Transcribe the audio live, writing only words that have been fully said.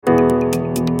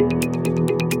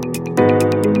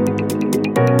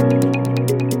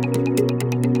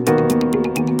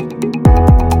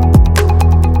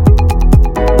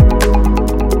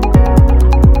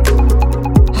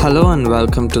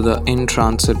to the In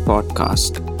Transit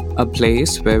podcast, a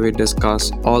place where we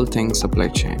discuss all things supply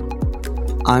chain.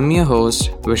 I'm your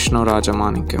host, Vishnu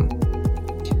Rajamanikam.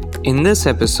 In this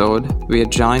episode, we are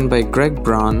joined by Greg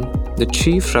Braun, the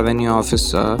Chief Revenue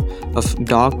Officer of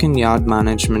Dock and Yard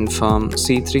Management firm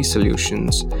C3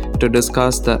 Solutions, to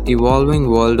discuss the evolving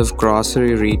world of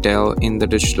grocery retail in the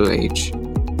digital age.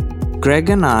 Greg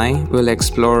and I will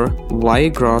explore why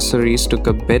groceries took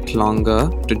a bit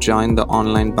longer to join the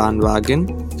online bandwagon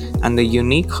and the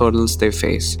unique hurdles they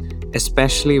face,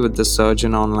 especially with the surge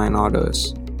in online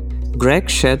orders.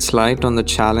 Greg sheds light on the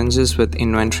challenges with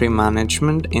inventory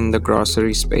management in the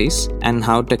grocery space and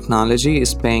how technology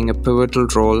is playing a pivotal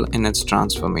role in its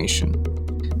transformation.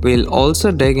 We'll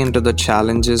also dig into the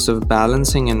challenges of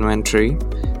balancing inventory,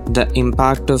 the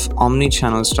impact of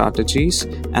Omni-Channel strategies,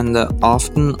 and the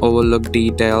often overlooked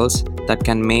details that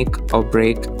can make or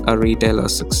break a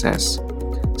retailer's success.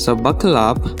 So buckle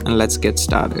up and let's get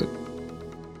started.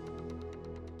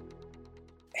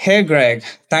 Hey Greg,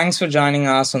 thanks for joining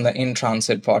us on the In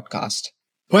Transit podcast.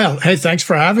 Well, hey, thanks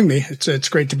for having me. It's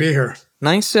great to be here.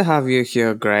 Nice to have you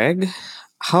here, Greg.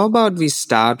 How about we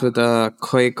start with a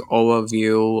quick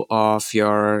overview of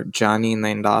your journey in the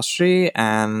industry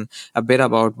and a bit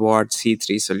about what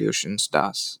C3 Solutions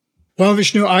does? Well,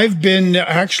 Vishnu, I've been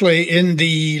actually in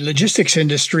the logistics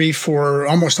industry for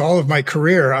almost all of my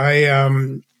career.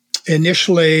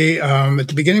 Initially, at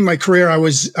the beginning of my career, I've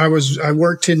always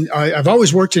worked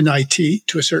in IT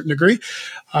to a certain degree.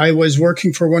 I was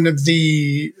working for one of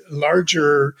the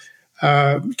larger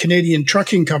Canadian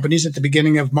trucking companies at the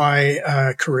beginning of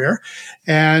my career.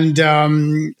 And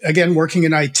again, working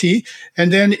in IT.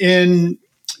 And then in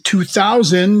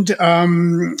 2000,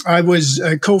 I was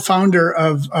a co-founder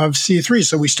of C3.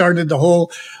 So we started the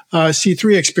whole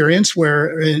C3 experience where,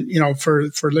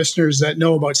 for listeners that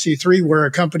know about C3, we're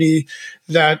a company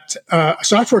a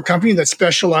software company that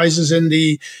specializes in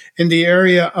the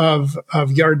area of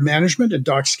yard management and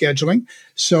dock scheduling.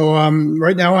 So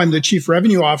right now I'm the Chief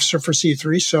Revenue Officer for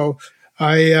C3. So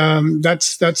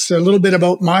that's a little bit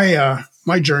about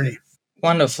my journey.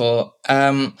 Wonderful.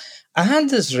 I had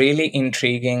this really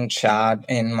intriguing chat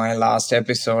in my last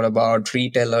episode about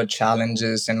retailer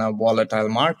challenges in a volatile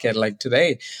market like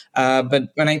today. But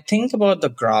when I think about the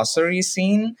grocery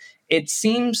scene, it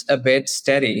seems a bit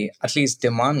steady, at least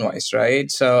demand-wise,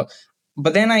 right?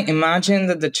 But then I imagine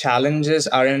that the challenges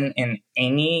aren't in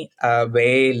any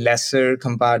way lesser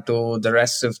compared to the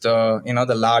rest of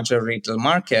the larger retail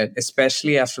market,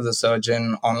 especially after the surge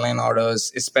in online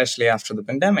orders, especially after the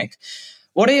pandemic.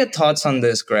 What are your thoughts on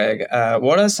this, Greg?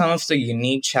 What are some of the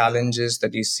unique challenges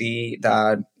that you see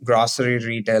that grocery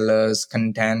retailers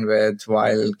contend with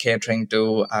while catering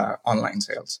to online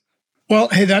sales? Well,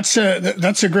 hey, that's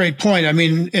a great point. I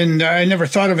mean, and I never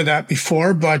thought of that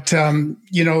before, but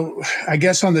I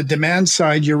guess on the demand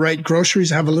side, you're right.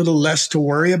 Groceries have a little less to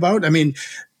worry about. I mean,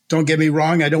 don't get me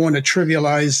wrong. I don't want to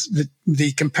trivialize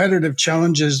the competitive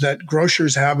challenges that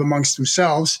grocers have amongst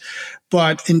themselves.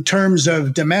 But in terms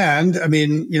of demand, I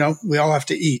mean, we all have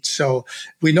to eat. So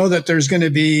we know that there's going to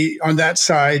be on that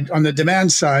side, on the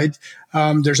demand side,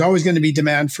 there's always going to be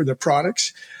demand for the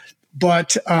products.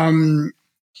 But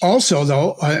also,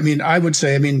 though, I would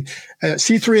say,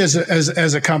 C3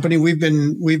 as a company, we've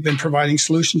been providing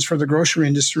solutions for the grocery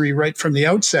industry right from the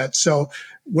outset. So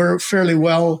we're fairly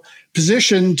well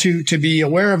positioned to be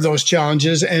aware of those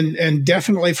challenges, and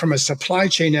definitely from a supply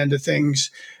chain end of things,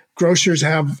 grocers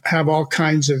have all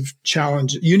kinds of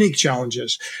unique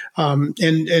challenges,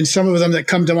 and some of them that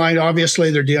come to mind.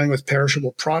 Obviously, they're dealing with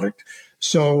perishable product.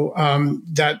 So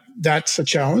that's a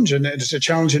challenge, and it's a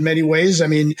challenge in many ways. I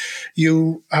mean,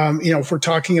 if we're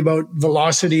talking about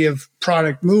velocity of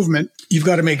product movement, you've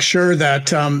got to make sure that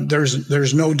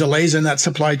there's no delays in that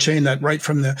supply chain. That right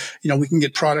from we can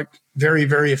get product very,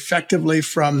 very effectively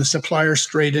from the supplier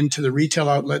straight into the retail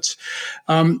outlets,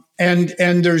 and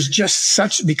there's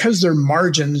just because their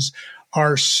margins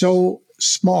are so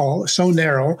small, so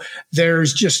narrow,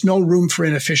 there's just no room for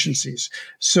inefficiencies.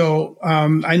 So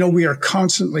I know we are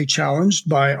constantly challenged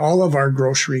by all of our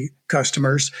grocery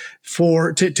customers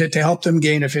to help them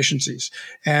gain efficiencies.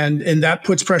 And that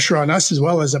puts pressure on us as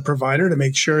well as a provider to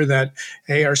make sure that,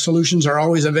 our solutions are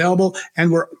always available,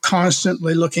 and we're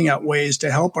constantly looking at ways to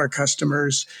help our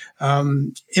customers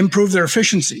improve their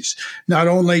efficiencies, not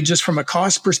only just from a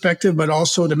cost perspective, but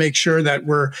also to make sure that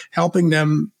we're helping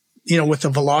them with the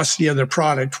velocity of their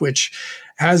product, which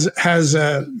has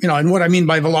and what I mean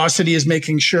by velocity is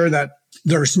making sure that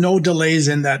there's no delays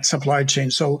in that supply chain.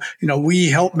 So, we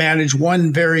help manage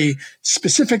one very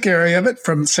specific area of it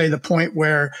from, say, the point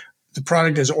where the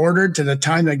product is ordered to the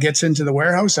time that gets into the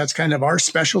warehouse. That's kind of our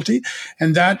specialty.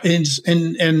 And that is,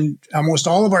 and almost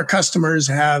all of our customers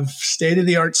have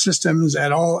state-of-the-art systems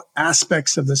at all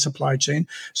aspects of the supply chain.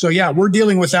 So yeah, we're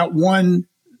dealing with that one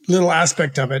little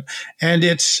aspect of it. And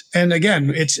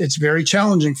again, it's very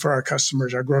challenging for our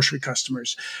customers, our grocery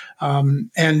customers.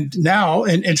 And now,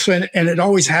 and it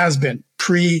always has been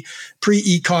pre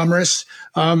e-commerce.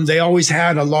 They always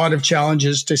had a lot of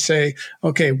challenges to say,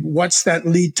 okay, what's that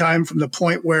lead time from the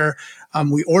point where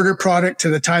we order product to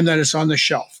the time that it's on the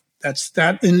shelf?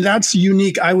 And that's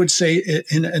unique, I would say,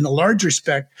 in a large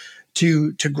respect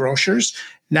to grocers.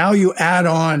 Now you add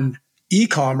on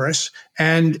e-commerce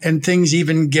and things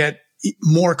even get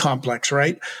more complex,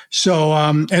 right? So,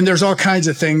 and there's all kinds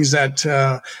of things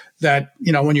that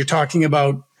when you're talking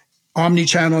about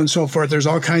Omni-Channel and so forth, there's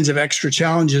all kinds of extra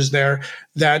challenges there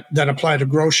that apply to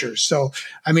grocers. So,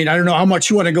 I mean, I don't know how much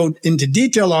you want to go into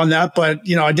detail on that, but,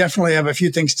 I definitely have a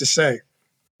few things to say.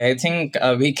 I think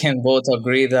we can both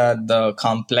agree that the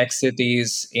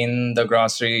complexities in the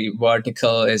grocery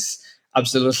vertical is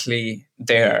absolutely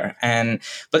there.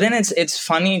 But then it's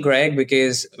funny, Greg,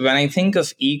 because when I think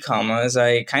of e-commerce,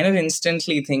 I kind of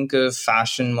instantly think of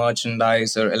fashion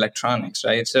merchandise or electronics,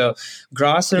 right? So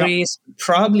groceries,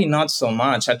 probably not so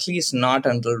much, at least not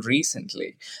until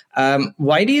recently.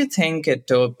 Why do you think it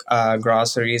took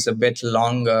groceries a bit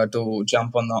longer to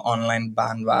jump on the online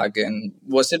bandwagon?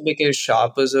 Was it because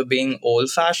shoppers are being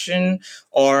old-fashioned,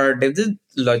 or did the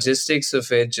logistics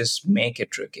of it just make it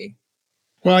tricky?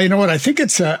 Well, you know what? I think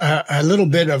it's a little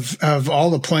bit of all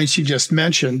the points you just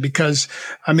mentioned, because,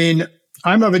 I mean,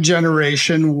 I'm of a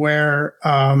generation where,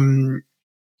 I'm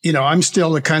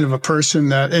still the kind of a person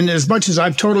that, and as much as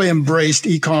I've totally embraced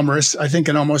e-commerce, I think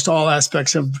in almost all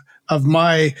aspects of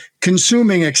my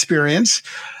consuming experience,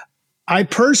 I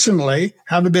personally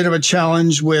have a bit of a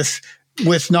challenge with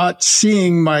not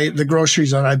seeing the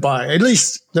groceries that I buy, at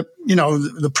least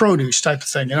the produce type of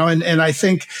thing, and I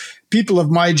think people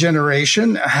of my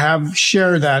generation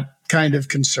share that kind of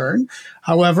concern.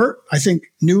 However, I think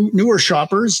newer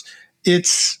shoppers,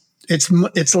 it's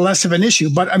less of an issue.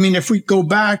 But I mean, if we go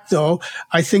back though,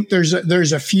 I think there's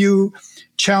a few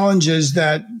challenges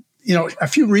that, a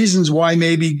few reasons why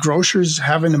maybe grocers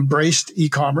haven't embraced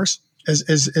e-commerce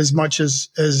as much as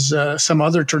some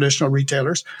other traditional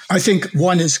retailers. I think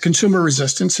one is consumer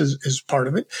resistance is part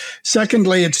of it.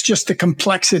 Secondly, it's just the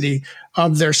complexity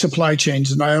of their supply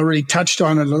chains. And I already touched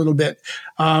on it a little bit.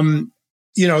 We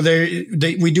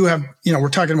do have, we're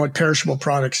talking about perishable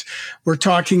products. We're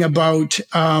talking about,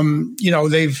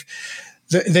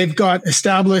 they've got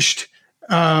established,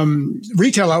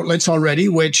 retail outlets already,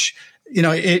 which,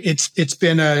 it's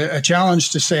been a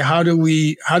challenge to say, how do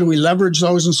we leverage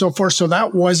those and so forth. So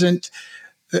that was a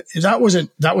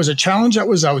challenge that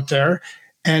was out there,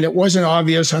 and it wasn't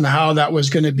obvious on how that was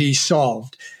going to be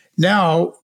solved.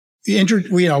 Now,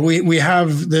 we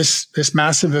have this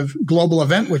massive global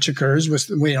event which occurs with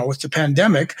the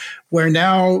pandemic, where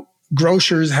now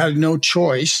grocers had no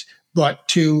choice but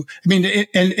to,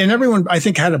 and everyone, I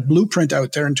think, had a blueprint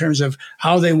out there in terms of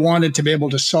how they wanted to be able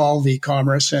to solve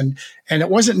e-commerce. And it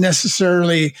wasn't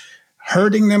necessarily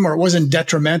hurting them, or it wasn't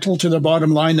detrimental to the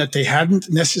bottom line that they hadn't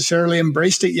necessarily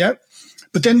embraced it yet.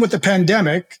 But then with the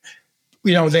pandemic,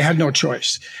 they had no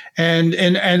choice. And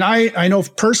I know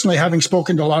personally, having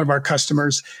spoken to a lot of our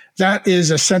customers, that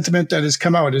is a sentiment that has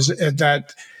come out, is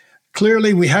that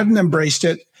clearly we hadn't embraced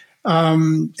it.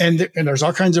 And there's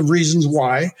all kinds of reasons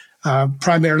why.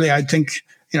 Primarily, I think,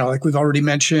 like we've already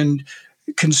mentioned,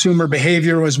 consumer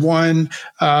behavior was one.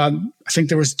 I think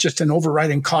there was just an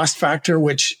overriding cost factor,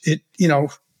 which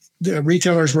the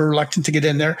retailers were reluctant to get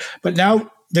in there. But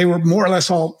now they were more or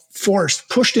less all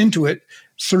pushed into it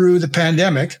through the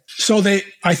pandemic. So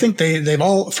I think they've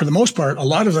all, for the most part, a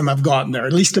lot of them have gotten there.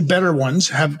 At least the better ones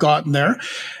have gotten there.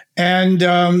 And,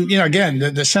 again,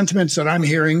 the sentiments that I'm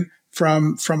hearing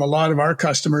from a lot of our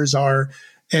customers are,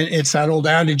 and it's that old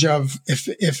adage of if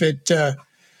it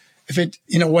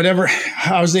whatever,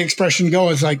 how's the expression go?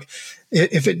 It's like,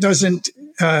 if it doesn't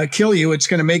kill you, it's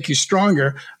going to make you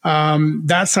stronger.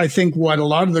 That's, I think, what a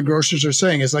lot of the grocers are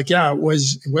saying is like, yeah, it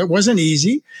wasn't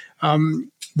easy.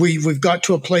 We've got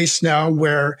to a place now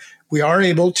where we are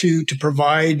able to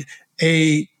provide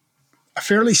a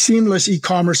fairly seamless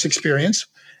e-commerce experience.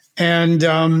 And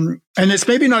it's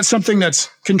maybe not something that's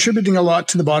contributing a lot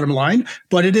to the bottom line,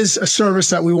 but it is a service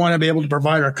that we want to be able to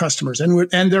provide our customers,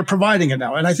 and they're providing it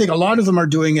now. And I think a lot of them are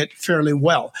doing it fairly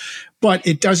well, but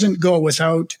it doesn't go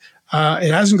without,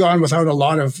 it hasn't gone without a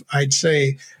lot of, I'd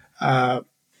say,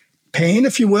 pain,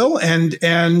 if you will.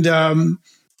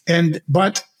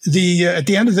 But the at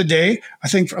the end of the day, I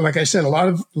think, like I said, a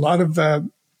lot of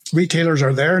retailers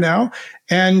are there now,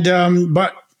 and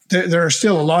but there are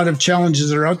still a lot of challenges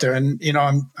that are out there, and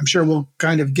I'm sure we'll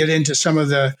kind of get into some of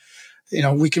the,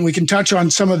 we can touch on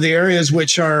some of the areas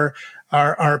which are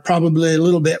probably a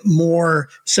little bit more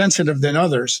sensitive than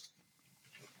others.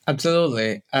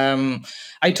 Absolutely.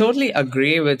 I totally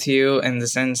agree with you in the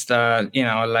sense that,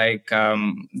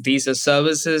 these are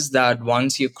services that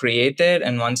once you create it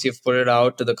and once you've put it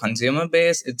out to the consumer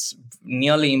base, it's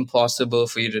nearly impossible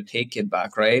for you to take it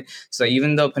back, right? So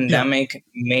even though pandemic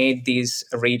made these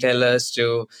retailers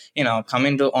to, come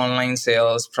into online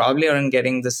sales, probably aren't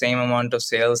getting the same amount of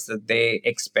sales that they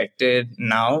expected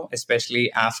now,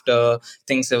 especially after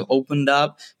things have opened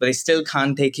up, but they still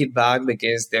can't take it back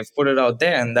because they've put it out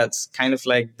there. And that's kind of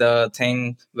like the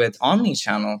thing with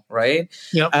Omni-Channel, right?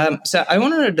 Yep. So I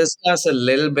wanted to discuss a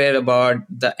little bit about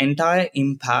the entire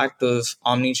impact of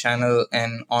Omni-Channel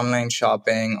and online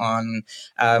shopping on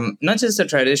not just the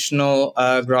traditional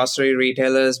grocery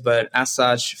retailers, but as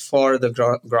such for the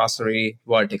grocery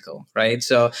vertical, right?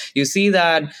 So you see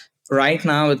that right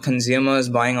now with consumers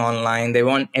buying online, they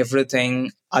want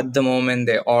everything at the moment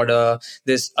they order.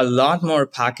 There's a lot more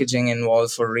packaging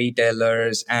involved for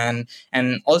retailers, and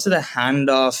also the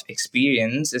handoff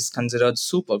experience is considered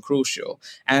super crucial.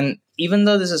 And even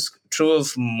though this is true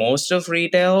of most of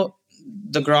retail,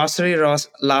 the grocery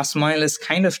last mile is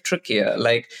kind of trickier.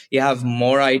 Like you have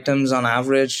more items on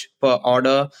average per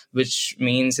order, which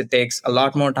means it takes a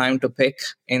lot more time to pick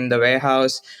in the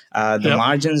warehouse. The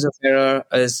margins of error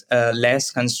is less,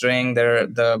 considering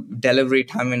the delivery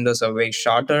time windows are way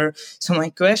shorter. So my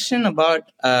question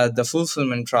about the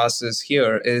fulfillment process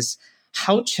here is,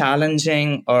 how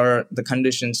challenging are the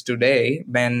conditions today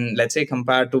when, let's say,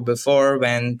 compared to before,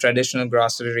 when traditional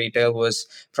grocery retail was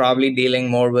probably dealing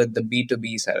more with the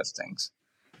B2B side of things?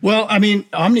 Well, I mean,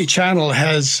 Omni-Channel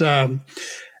has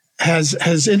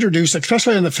introduced,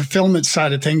 especially on the fulfillment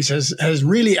side of things, has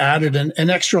really added an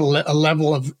extra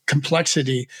level of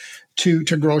complexity to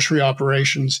grocery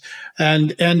operations,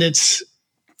 and there's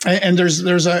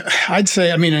I'd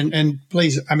say, I mean, and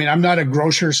please, I mean, I'm not a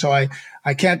grocer, so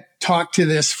I can't talk to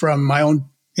this from my own,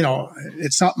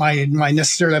 it's not my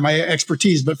necessarily my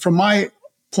expertise, but from my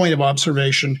point of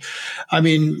observation, I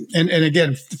mean, and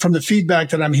again, from the feedback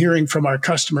that I'm hearing from our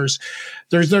customers,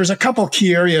 there's a couple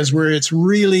key areas where it's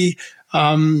really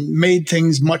made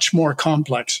things much more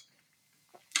complex.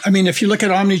 I mean, if you look at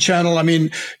Omni-Channel, I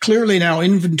mean, clearly now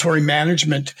inventory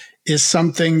management is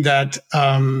something that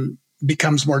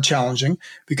becomes more challenging,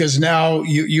 because now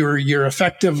you're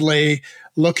effectively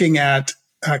looking at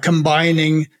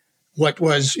combining what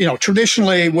was,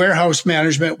 traditionally warehouse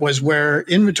management was where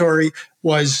inventory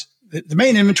was the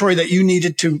main inventory that you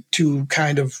needed to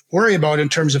kind of worry about in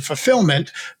terms of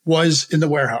fulfillment was in the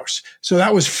warehouse. So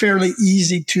that was fairly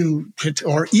easy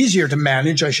or easier to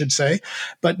manage, I should say.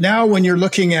 But now when you're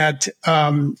looking at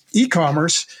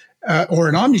e-commerce or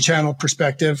an omni-channel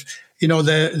perspective,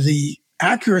 the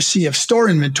accuracy of store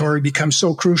inventory becomes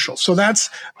so crucial. So that's,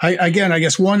 I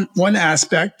guess one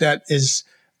aspect that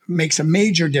makes a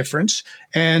major difference.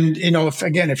 And,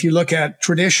 if you look at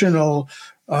traditional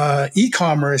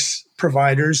e-commerce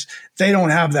providers, they don't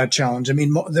have that challenge. I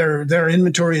mean, their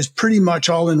inventory is pretty much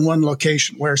all in one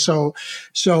location, where so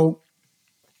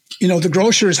the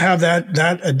grocers have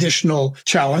that additional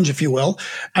challenge, if you will.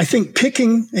 I think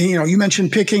picking, you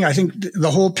mentioned picking. I think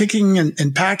the whole picking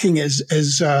and packing is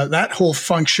that whole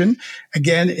function,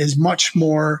 again, is much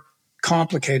more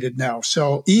complicated now.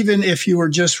 So even if you were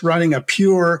just running a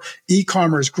pure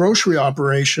e-commerce grocery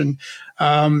operation,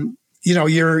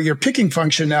 your picking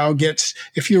function now gets,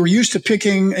 if you were used to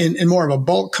picking in more of a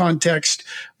bulk context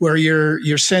where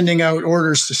you're sending out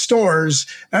orders to stores,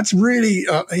 that's really,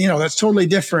 that's totally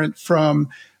different from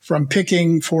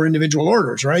picking for individual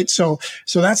orders, right? So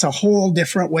that's a whole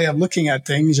different way of looking at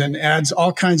things and adds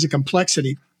all kinds of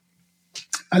complexity.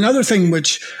 Another thing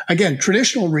which, again,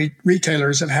 traditional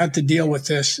retailers have had to deal with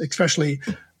this, especially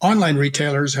online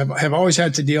retailers have always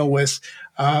had to deal with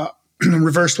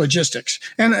reverse logistics.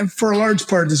 And for a large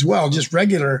part as well, just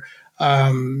regular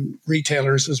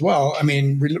retailers as well. I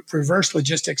mean, reverse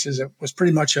logistics was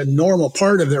pretty much a normal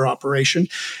part of their operation.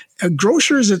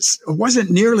 Grocers, it wasn't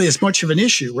nearly as much of an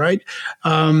issue, right?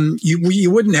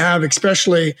 You wouldn't have,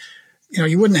 especially,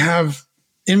 you wouldn't have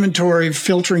inventory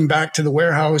filtering back to the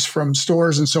warehouse from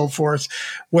stores and so forth.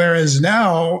 Whereas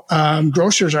now,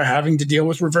 grocers are having to deal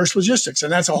with reverse logistics.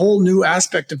 And that's a whole new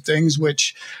aspect of things,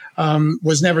 which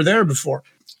was never there before.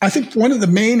 I think one of the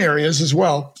main areas as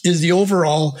well is the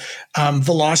overall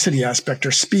velocity aspect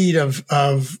or speed of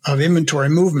inventory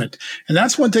movement, and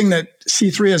that's one thing that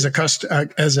C3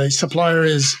 as a supplier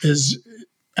is.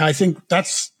 I think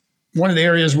that's one of the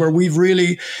areas where we've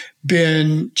really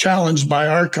been challenged by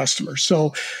our customers.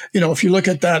 So, if you look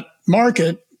at that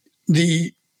market,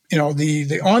 the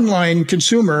online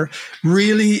consumer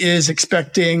really is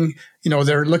expecting.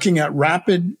 They're looking at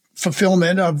rapid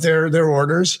fulfillment of their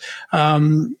orders.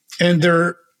 And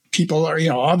people are,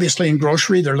 obviously in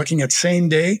grocery, they're looking at same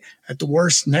day, at the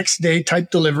worst next day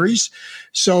type deliveries.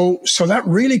 So that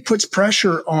really puts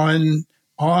pressure on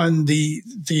the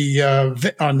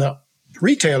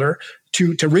retailer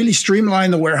to really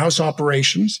streamline the warehouse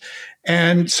operations.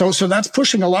 And so that's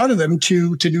pushing a lot of them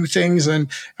to do things. And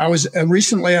I was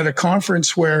recently at a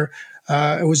conference where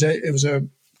it was a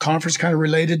conference kind of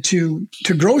related to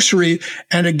grocery.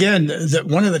 And again,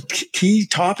 one of the key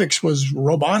topics was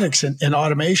robotics and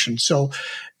automation. So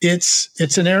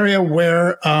it's an area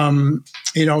where,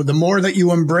 the more that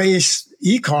you embrace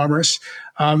e-commerce,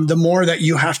 the more that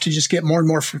you have to just get more and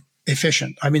more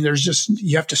efficient. I mean,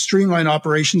 you have to streamline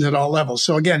operations at all levels.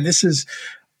 So again,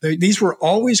 these were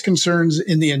always concerns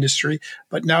in the industry,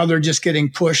 but now they're just getting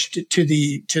pushed to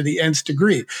the nth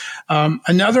degree.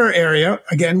 Another area,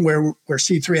 again, where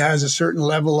C3 has a certain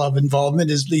level of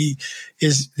involvement is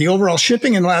the overall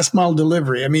shipping and last mile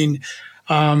delivery. I mean,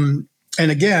 and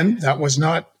again, that was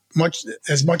not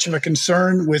as much of a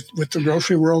concern with the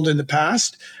grocery world in the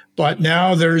past, but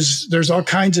now there's all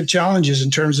kinds of challenges in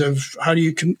terms of how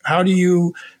do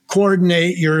you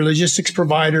coordinate your logistics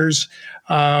providers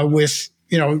with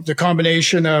the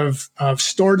combination of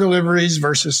store deliveries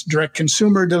versus direct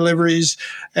consumer deliveries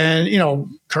and,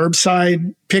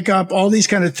 curbside pickup, all these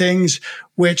kind of things,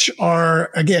 which are,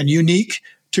 again, unique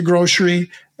to grocery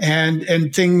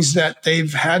and things that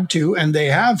they've had to, and they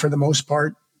have for the most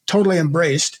part, totally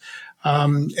embraced,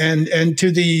 and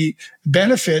to the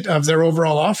benefit of their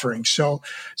overall offering. So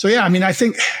yeah,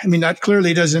 that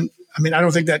clearly doesn't, I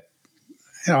don't think that,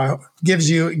 gives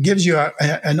you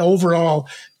an overall,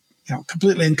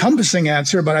 completely encompassing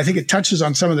answer, but I think it touches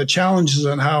on some of the challenges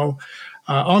on how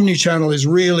Omni-Channel has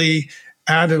really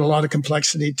added a lot of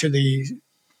complexity to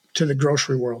the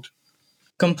grocery world.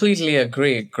 Completely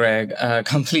agreed, Greg.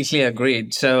 Completely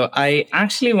agreed. So I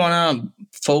actually want to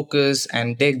focus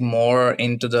and dig more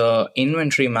into the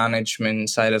inventory management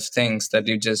side of things that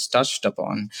you just touched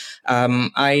upon.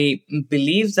 I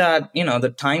believe that,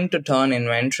 the time to turn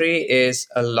inventory is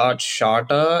a lot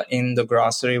shorter in the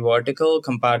grocery vertical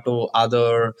compared to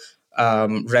other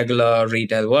regular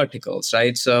retail verticals,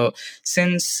 right? So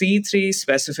since C3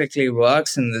 specifically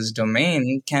works in this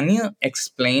domain, can you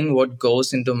explain what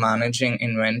goes into managing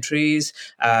inventories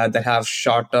that have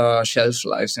shorter shelf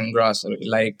lives in grocery,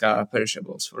 like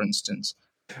perishables, for instance?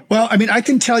 Well, I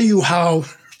can tell you how,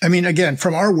 again,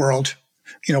 from our world,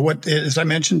 what, as I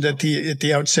mentioned at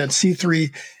the outset,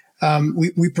 C3,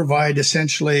 we provide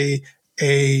essentially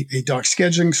a dock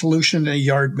scheduling solution and a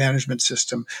yard management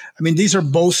system. These are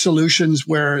both solutions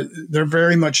where they're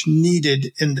very much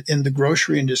needed in the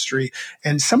grocery industry.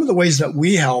 And some of the ways that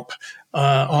we help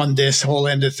on this whole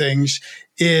end of things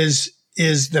is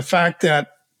the fact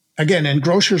that, again, and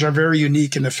grocers are very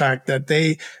unique in the fact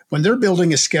that when they're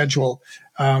building a schedule,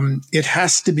 it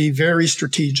has to be very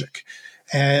strategic.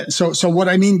 And so what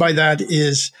I mean by that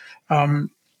is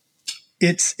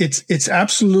it's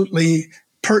absolutely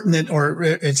pertinent, or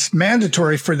it's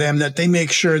mandatory for them that they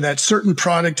make sure that certain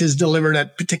product is delivered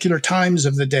at particular times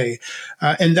of the day,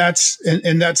 and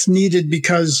that's needed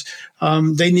because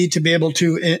they need to be able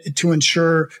to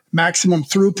ensure maximum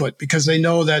throughput, because they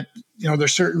know that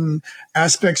there's certain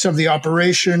aspects of the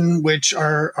operation which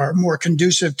are more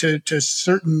conducive to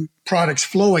certain products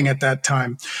flowing at that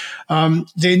time.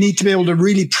 They need to be able to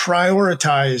really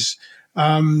prioritize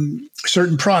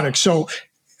certain products. So,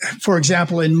 for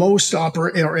example, in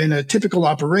in a typical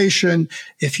operation,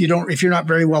 if you're not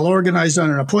very well organized on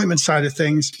an appointment side of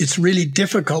things, it's really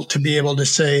difficult to be able to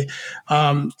say,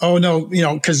 oh no,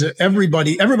 because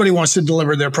everybody wants to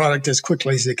deliver their product as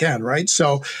quickly as they can, right?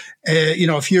 So,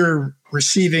 if you're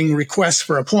receiving requests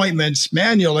for appointments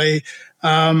manually,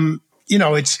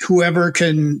 it's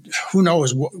who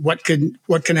knows what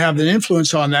can have an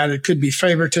influence on that. It could be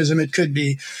favoritism. It could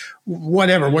be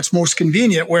what's most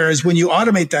convenient. Whereas when you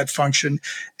automate that function,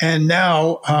 and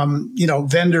now,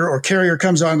 vendor or carrier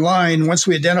comes online, once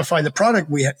we identify the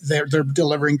product they're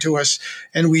delivering to us,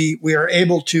 and we are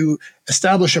able to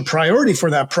establish a priority for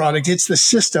that product, it's the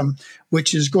system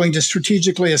which is going to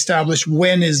strategically establish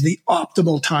when is the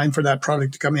optimal time for that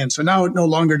product to come in. So now it no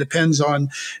longer depends on,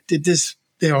 did this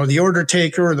the order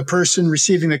taker or the person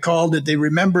receiving the call, did they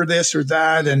remember this or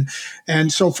that,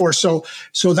 and so forth.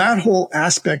 So that whole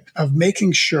aspect of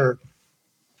making sure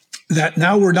that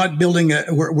now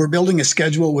we're building a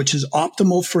schedule which is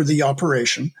optimal for the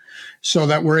operation, so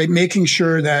that we're making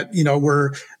sure that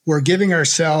we're giving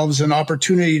ourselves an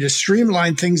opportunity to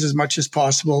streamline things as much as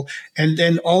possible, and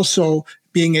then also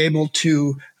being able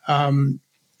to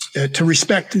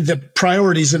respect the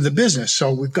priorities of the business.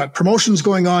 So we've got promotions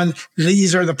going on.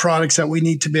 These are the products that we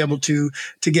need to be able to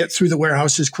get through the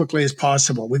warehouse as quickly as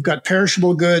possible. We've got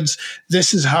perishable goods.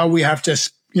 This is how we have to,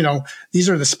 these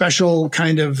are the special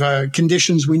kind of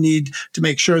conditions we need to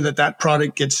make sure that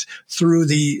product gets through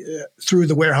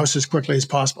the warehouse as quickly as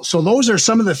possible. So those are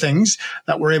some of the things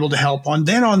that we're able to help on.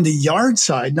 Then on the yard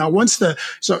side, now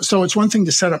so it's one thing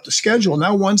to set up the schedule.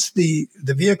 Now once the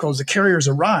vehicles, the carriers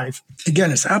arrive, again,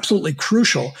 it's absolutely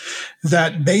crucial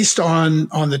that based on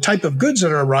the type of goods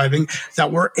that are arriving,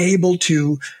 that we're able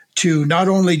to not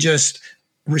only just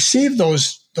receive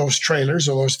those trailers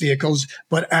or those vehicles,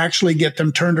 but actually get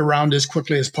them turned around as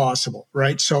quickly as possible,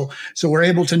 right? So we're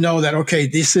able to know that, okay,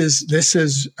 this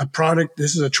is a product,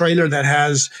 this is a trailer that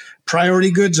has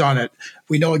priority goods on it.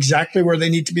 We know exactly where they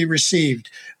need to be received.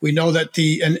 We know that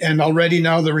and already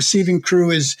now the receiving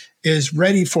crew is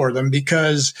ready for them,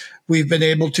 because we've been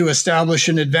able to establish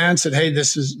in advance that, hey,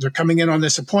 they're coming in on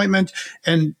this appointment.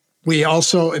 And we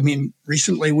also,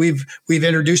 recently we've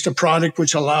introduced a product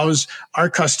which allows our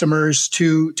customers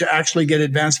to actually get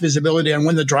advanced visibility on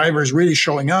when the driver is really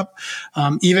showing up,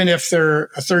 even if they're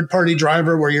a third-party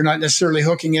driver where you're not necessarily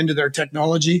hooking into their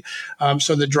technology.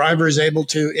 So the driver is able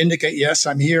to indicate, yes,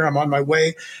 I'm here, I'm on my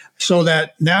way, so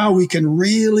that now we can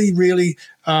really, really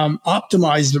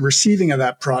optimize the receiving of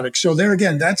that product. So there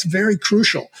again, that's very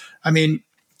crucial.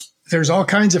 There's all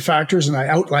kinds of factors, and I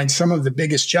outlined some of the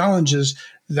biggest challenges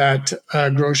that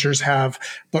grocers have.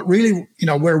 But really,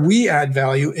 where we add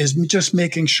value is just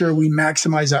making sure we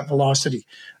maximize that velocity.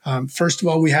 First of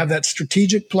all, we have that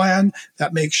strategic plan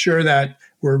that makes sure that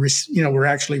we're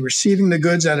actually receiving the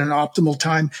goods at an optimal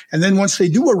time. And then once they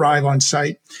do arrive on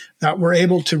site, that we're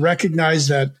able to recognize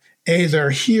that, A, they're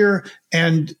here,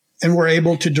 and we're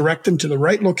able to direct them to the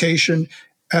right location,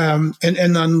 and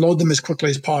unload them as quickly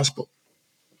as possible.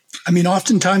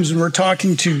 Oftentimes when we're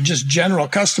talking to just general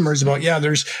customers about,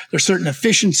 there's certain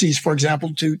efficiencies, for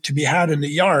example, to be had in the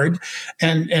yard.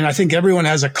 And I think everyone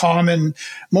has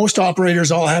most operators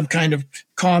all have kind of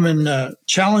common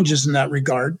challenges in that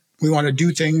regard. We want to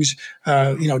do things,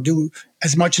 do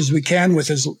as much as we can with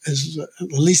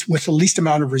the least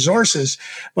amount of resources.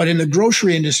 But in the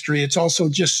grocery industry, it's also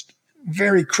just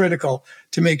very critical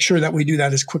to make sure that we do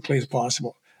that as quickly as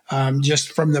possible.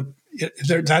 Just from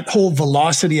that whole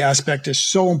velocity aspect is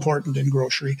so important in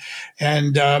grocery.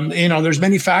 And, there's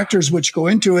many factors which go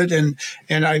into it. And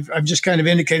I've just kind of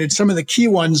indicated some of the key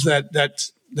ones that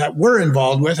we're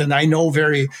involved with, and I know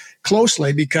very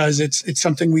closely because it's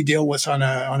something we deal with on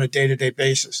a day-to-day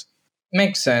basis.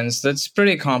 Makes sense. That's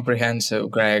pretty comprehensive,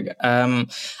 Greg.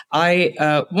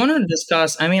 I want to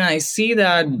discuss, I see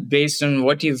that based on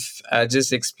what you've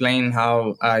just explained,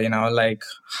 how,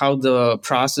 how the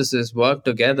processes work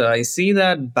together. I see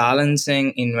that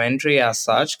balancing inventory as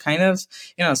such kind of,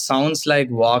 sounds like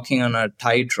walking on a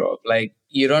tightrope. Like,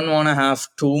 you don't want to have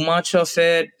too much of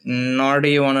it, nor do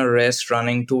you want to risk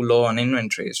running too low on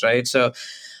inventories, right? So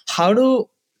how do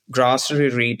grocery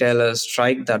retailers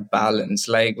strike that balance?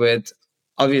 Like, with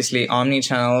obviously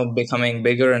Omni-Channel becoming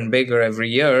bigger and bigger every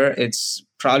year, it's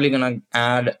probably going to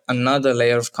add another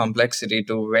layer of complexity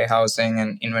to warehousing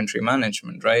and inventory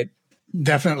management, right?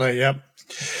 Definitely, yep.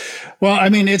 Well,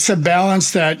 it's a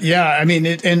balance that,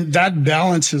 and that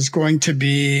balance is going to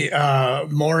be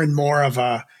more and more of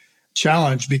a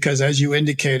challenge, because as you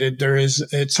indicated,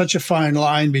 it's such a fine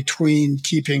line between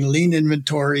keeping lean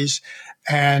inventories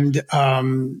and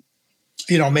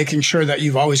making sure that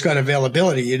you've always got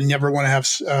availability. You never want to have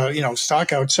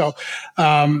stock out. So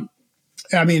again,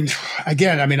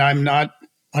 I'm not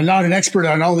an expert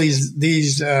on all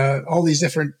these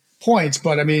different points,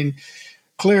 but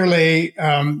clearly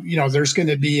there's going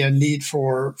to be a need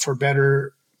for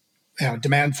better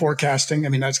demand forecasting.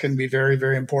 That's going to be very,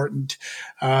 very important.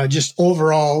 Just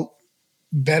overall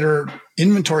better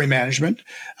inventory management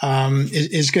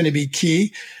is going to be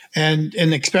key. And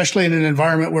especially in an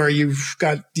environment where you've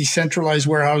got decentralized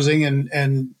warehousing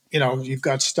and you've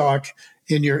got stock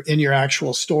in your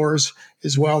actual stores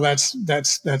as well. That's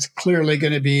clearly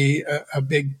going to be a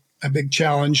big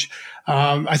challenge.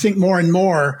 I think more and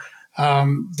more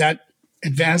that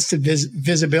advanced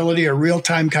visibility or real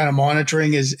time kind of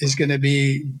monitoring is going to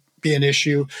be be an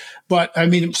issue. But I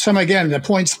mean, the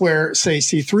points where, say,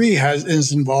 C3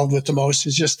 is involved with the most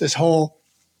is just this whole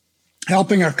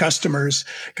helping our customers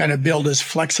kind of build as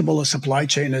flexible a supply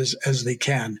chain as they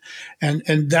can. And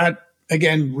that,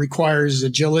 again, requires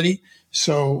agility.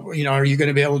 So, are you going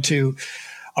to be able to,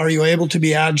 are you able to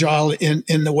be agile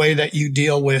in the way that you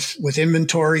deal with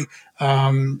inventory?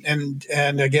 And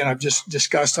again, I've just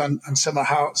discussed on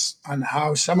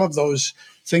how some of those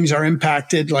things are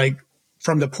impacted, like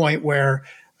from the point where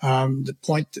the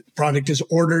point that the product is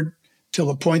ordered till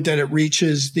the point that it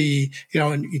reaches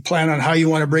and you plan on how you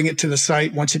want to bring it to the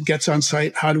site. Once it gets on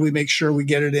site, how do we make sure we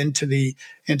get it into the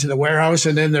warehouse?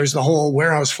 And then there's the whole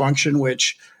warehouse function,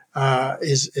 which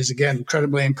is again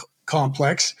incredibly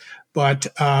complex. But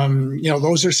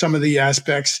those are some of the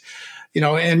aspects,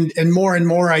 and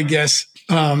more, I guess,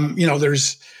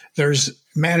 there's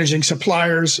managing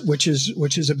suppliers, which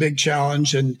is a big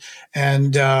challenge, and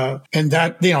that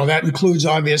that includes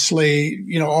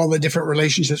obviously all the different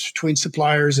relationships between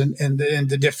suppliers and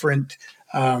the different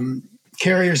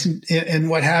carriers and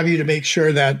what have you, to make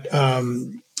sure that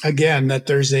again that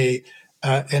there's an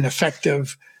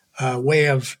effective way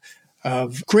of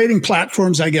creating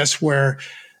platforms, I guess, where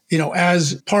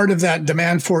as part of that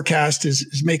demand forecast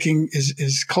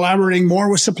is collaborating more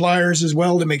with suppliers as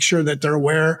well, to make sure that they're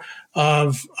aware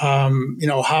of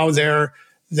how their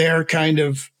kind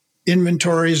of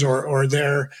inventories or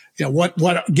their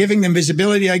what giving them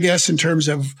visibility, I guess, in terms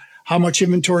of how much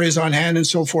inventory is on hand and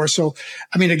so forth. So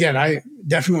I mean, again, I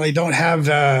definitely don't have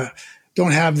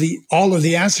all of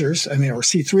the answers. I mean, or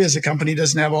C3 as a company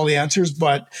doesn't have all the answers,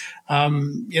 but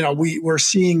we're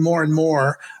seeing more and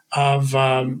more of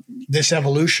this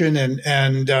evolution,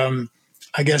 and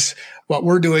I guess what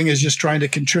we're doing is just trying to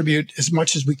contribute as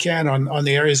much as we can on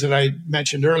the areas that I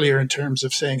mentioned earlier, in terms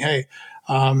of saying, hey,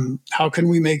 how can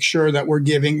we make sure that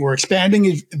we're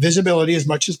expanding visibility as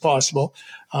much as possible,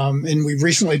 and we've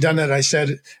recently done that.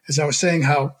 As I was saying,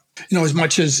 how as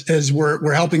much as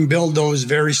we're helping build those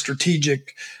very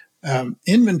strategic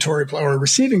inventory or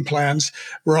receiving plans,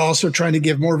 we're also trying to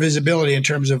give more visibility in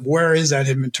terms of where is that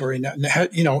inventory now.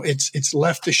 It's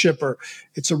left the shipper,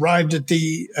 it's arrived at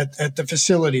the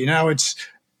facility, now it's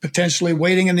potentially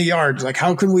waiting in the yard. Like,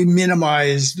 how can we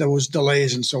minimize those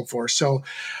delays and so forth? So,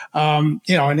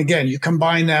 and again, you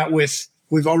combine that with,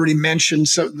 we've already mentioned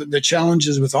the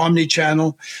challenges with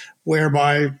Omni-Channel,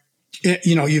 whereby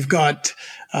you've got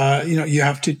you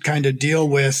have to kind of deal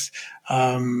with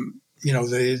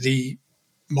the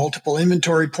multiple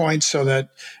inventory points, so that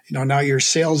now your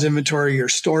sales inventory, your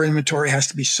store inventory has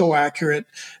to be so accurate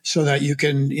so that you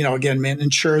can again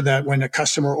ensure that when a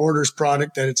customer orders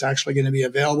product, that it's actually going to be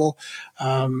available.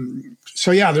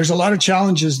 So yeah, there's a lot of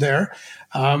challenges there,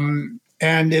 and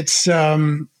it's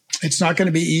not going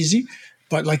to be easy.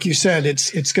 But like you said,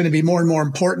 it's going to be more and more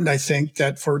important, I think,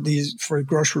 that for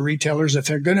grocery retailers, if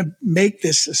they're going to make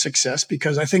this a success,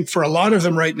 because I think for a lot of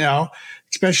them right now,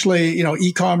 especially,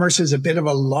 e-commerce is a bit of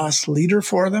a lost leader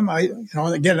for them.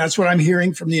 Again, that's what I'm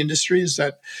hearing from the industry, is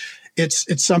that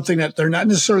it's something that they're not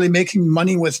necessarily making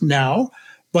money with now,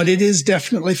 but it is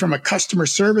definitely, from a customer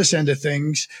service end of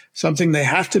things, something they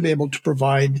have to be able to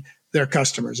provide their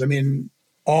customers. I mean,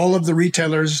 all of the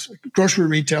retailers, grocery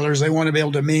retailers, they want to be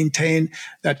able to maintain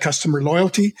that customer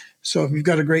loyalty. So if you've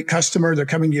got a great customer, they're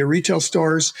coming to your retail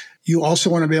stores, you also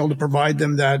want to be able to provide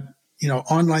them that,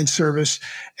 online service.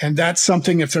 And that's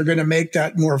something, if they're going to make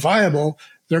that more viable,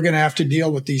 they're going to have to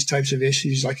deal with these types of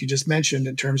issues, like you just mentioned,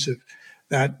 in terms of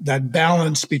that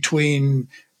balance between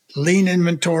lean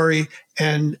inventory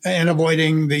and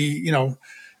avoiding the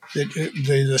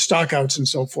stockouts and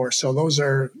so forth. So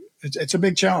it's a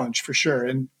big challenge for sure.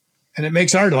 And it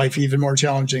makes our life even more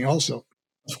challenging also.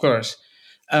 Of course.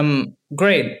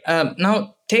 Great.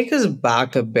 Now take us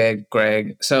back a bit,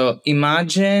 Greg. So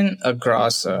imagine a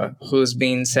grocer who's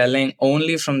been selling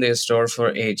only from their store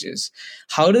for ages.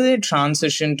 How do they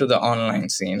transition to the online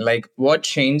scene? Like, what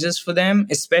changes for them,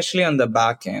 especially on the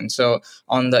back end? So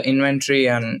on the inventory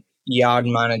and yard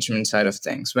management side of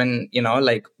things, when,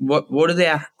 what do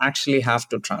they actually have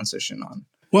to transition on?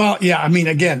 Well, yeah, I mean,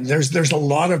 again, there's a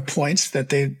lot of points that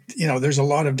there's a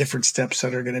lot of different steps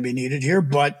that are going to be needed here.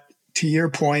 But to your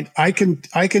point, I can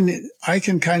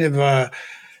kind of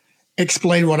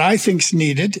explain what I think's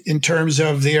needed in terms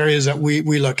of the areas that we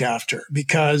look after,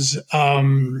 because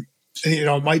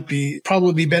it might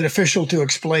probably be beneficial to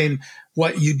explain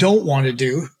what you don't want to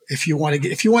do if you want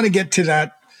to get to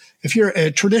that. If you're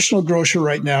a traditional grocer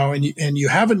right now and you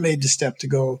haven't made the step to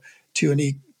go to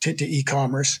to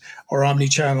e-commerce or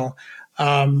omni-channel,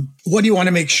 what do you want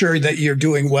to make sure that you're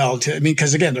doing well?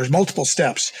 Because again, there's multiple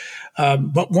steps.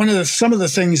 But some of the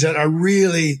things that are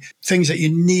really things that you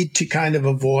need to kind of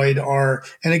avoid are,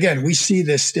 and again, we see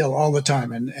this still all the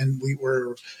time, and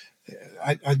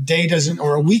a day doesn't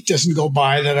or a week doesn't go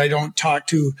by that I don't talk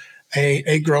to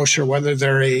a grocer, whether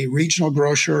they're a regional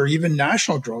grocer or even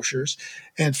national grocers,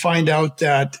 and find out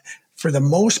that for the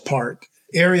most part,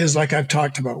 areas like I've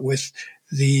talked about with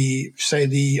the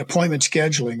appointment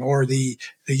scheduling or the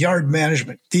yard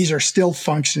management, these are still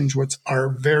functions which are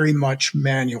very much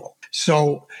manual.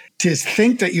 So to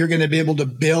think that you're going to be able to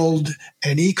build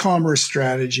an e-commerce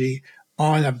strategy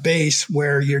on a base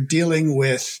where you're dealing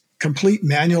with complete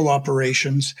manual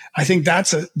operations, I think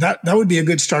that would be a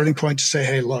good starting point to say,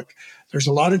 hey, look, there's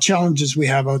a lot of challenges we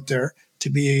have out there to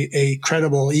be a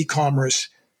credible e-commerce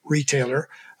retailer.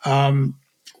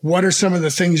 What are some of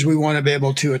the things we want to be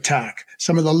able to attack?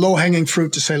 Some of the low-hanging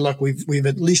fruit to say, look, we've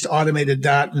at least automated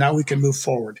that. Now we can move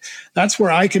forward. That's where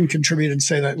I can contribute and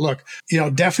say that, look,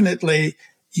 definitely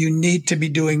you need to be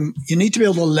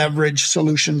able to leverage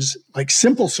solutions, like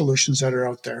simple solutions that are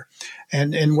out there.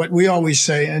 And what we always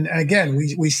say, and again,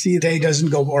 we see a day doesn't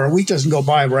go or a week doesn't go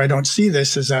by where I don't see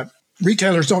this, is that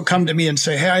retailers don't come to me and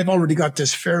say, hey, I've already got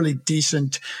this fairly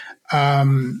decent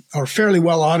or fairly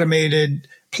well automated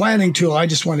planning tool. I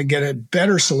just want to get a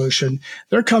better solution.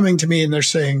 They're coming to me and they're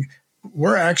saying,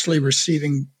 we're actually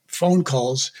receiving phone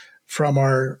calls from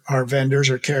our vendors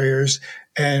or carriers,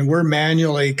 and we're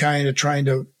manually kind of trying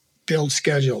to build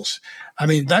schedules. I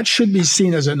mean, that should be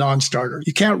seen as a non-starter.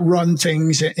 You can't run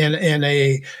things in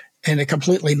a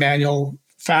completely manual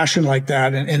fashion like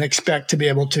that and expect to be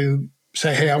able to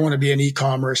say, hey, I want to be an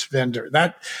e-commerce vendor.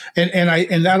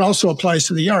 And that also applies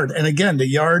to the yard. And again, the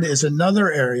yard is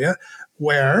another area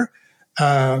where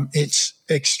it's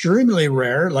extremely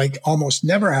rare, like almost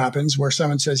never happens, where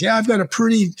someone says, yeah, I've got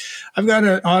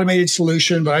an automated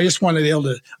solution, but I just want to be able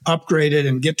to upgrade it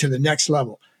and get to the next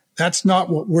level. That's not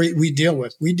what we deal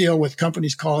with. We deal with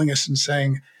companies calling us and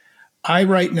saying, I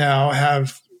right now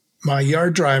have my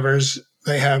yard drivers,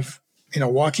 they have,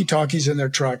 walkie-talkies in their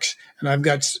trucks,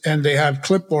 and they have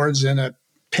clipboards and a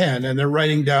pen, and they're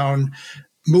writing down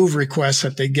move requests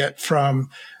that they get from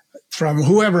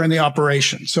whoever in the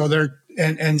operation. So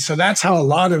so that's how a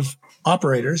lot of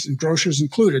operators, and grocers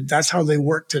included, that's how they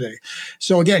work today.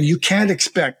 So again, you can't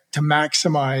expect to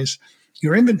maximize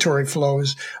your inventory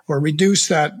flows or reduce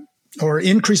that or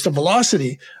increase the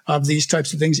velocity of these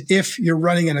types of things if you're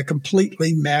running in a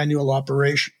completely manual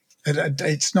operation.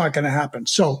 It's not going to happen.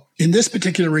 So in this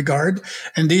particular regard,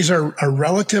 and these are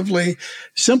relatively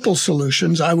simple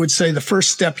solutions, I would say the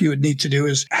first step you would need to do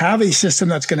is have a system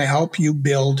that's going to help you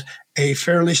build a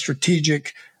fairly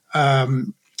strategic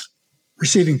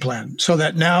receiving plan so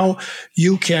that now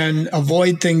you can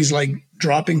avoid things like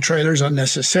dropping trailers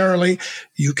unnecessarily.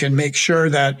 You can make sure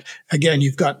that, again,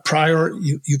 you've got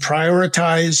you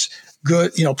prioritize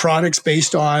good, products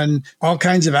based on all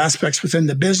kinds of aspects within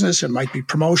the business. It might be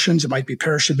promotions, it might be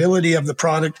perishability of the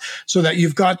product, so that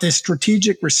you've got this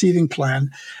strategic receiving plan.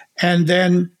 And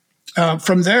then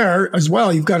from there as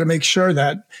well, you've got to make sure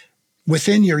that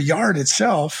within your yard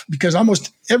itself, because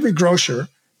almost every grocer,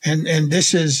 and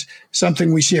this is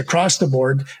something we see across the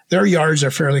board, their yards are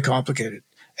fairly complicated.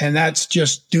 And that's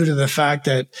just due to the fact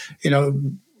that,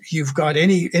 you've got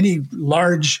any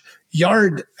large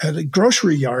yard, the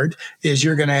grocery yard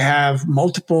you're going to have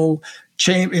multiple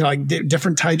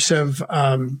different types of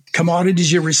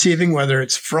commodities you're receiving, whether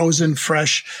it's frozen,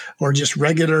 fresh, or just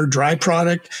regular dry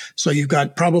product. So you've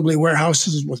got probably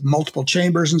warehouses with multiple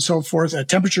chambers and so forth,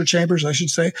 temperature chambers, I should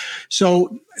say.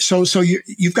 So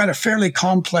you've got a fairly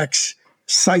complex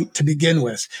site to begin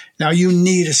with. Now you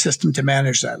need a system to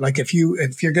manage that. Like if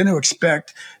you're going to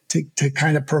expect to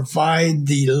kind of provide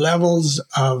the levels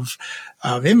of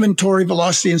inventory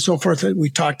velocity and so forth that we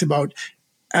talked about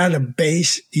at a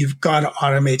base, you've got to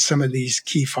automate some of these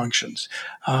key functions.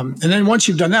 And then once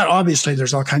you've done that, obviously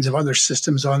there's all kinds of other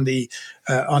systems on the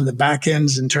back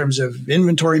ends in terms of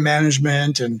inventory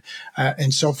management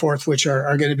and so forth, which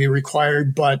are going to be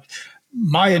required. But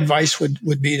my advice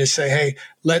would be to say, hey,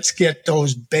 let's get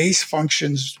those base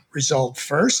functions resolved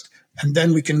first, and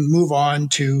then we can move on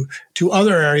to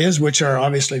other areas, which are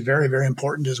obviously very, very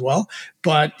important as well.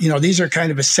 But, these are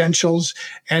kind of essentials.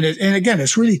 And again,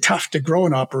 it's really tough to grow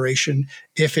an operation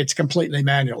if it's completely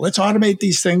manual. Let's automate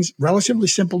these things, relatively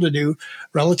simple to do,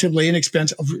 relatively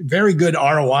inexpensive, very good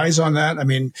ROIs on that. I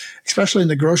mean, especially in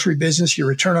the grocery business, your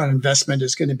return on investment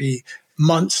is going to be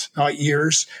months, not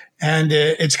years. And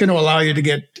it's going to allow you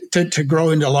to grow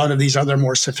into a lot of these other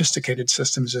more sophisticated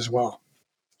systems as well.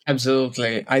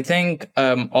 Absolutely. I think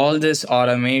all this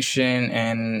automation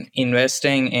and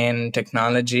investing in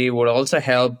technology would also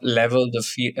help level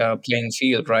the playing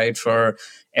field, right? For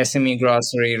SME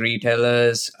grocery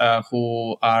retailers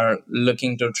who are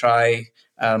looking to try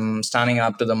standing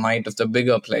up to the might of the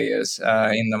bigger players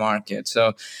in the market.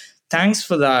 So, thanks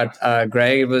for that,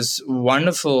 Greg. It was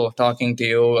wonderful talking to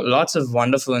you. Lots of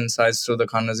wonderful insights through the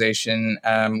conversation.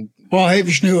 Well, hey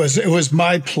Vishnu, it was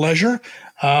my pleasure.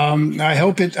 I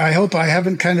hope I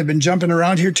haven't kind of been jumping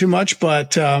around here too much,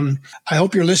 but I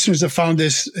hope your listeners have found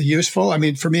this useful. I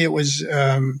mean, for me, it was.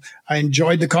 I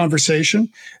enjoyed the conversation.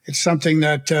 It's something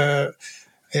that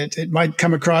it might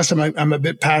come across. I'm a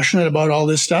bit passionate about all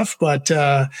this stuff, but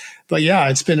yeah,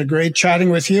 it's been a great chatting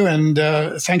with you, and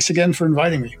thanks again for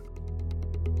inviting me.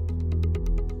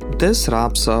 This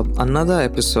wraps up another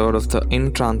episode of the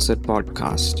In Transit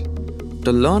podcast.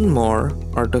 To learn more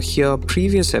or to hear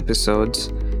previous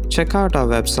episodes, check out our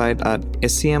website at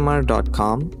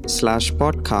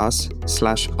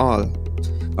semr.com/podcast/all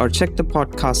or check the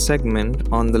podcast segment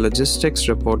on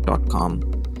thelogisticsreport.com.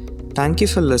 Thank you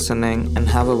for listening and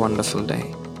have a wonderful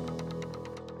day.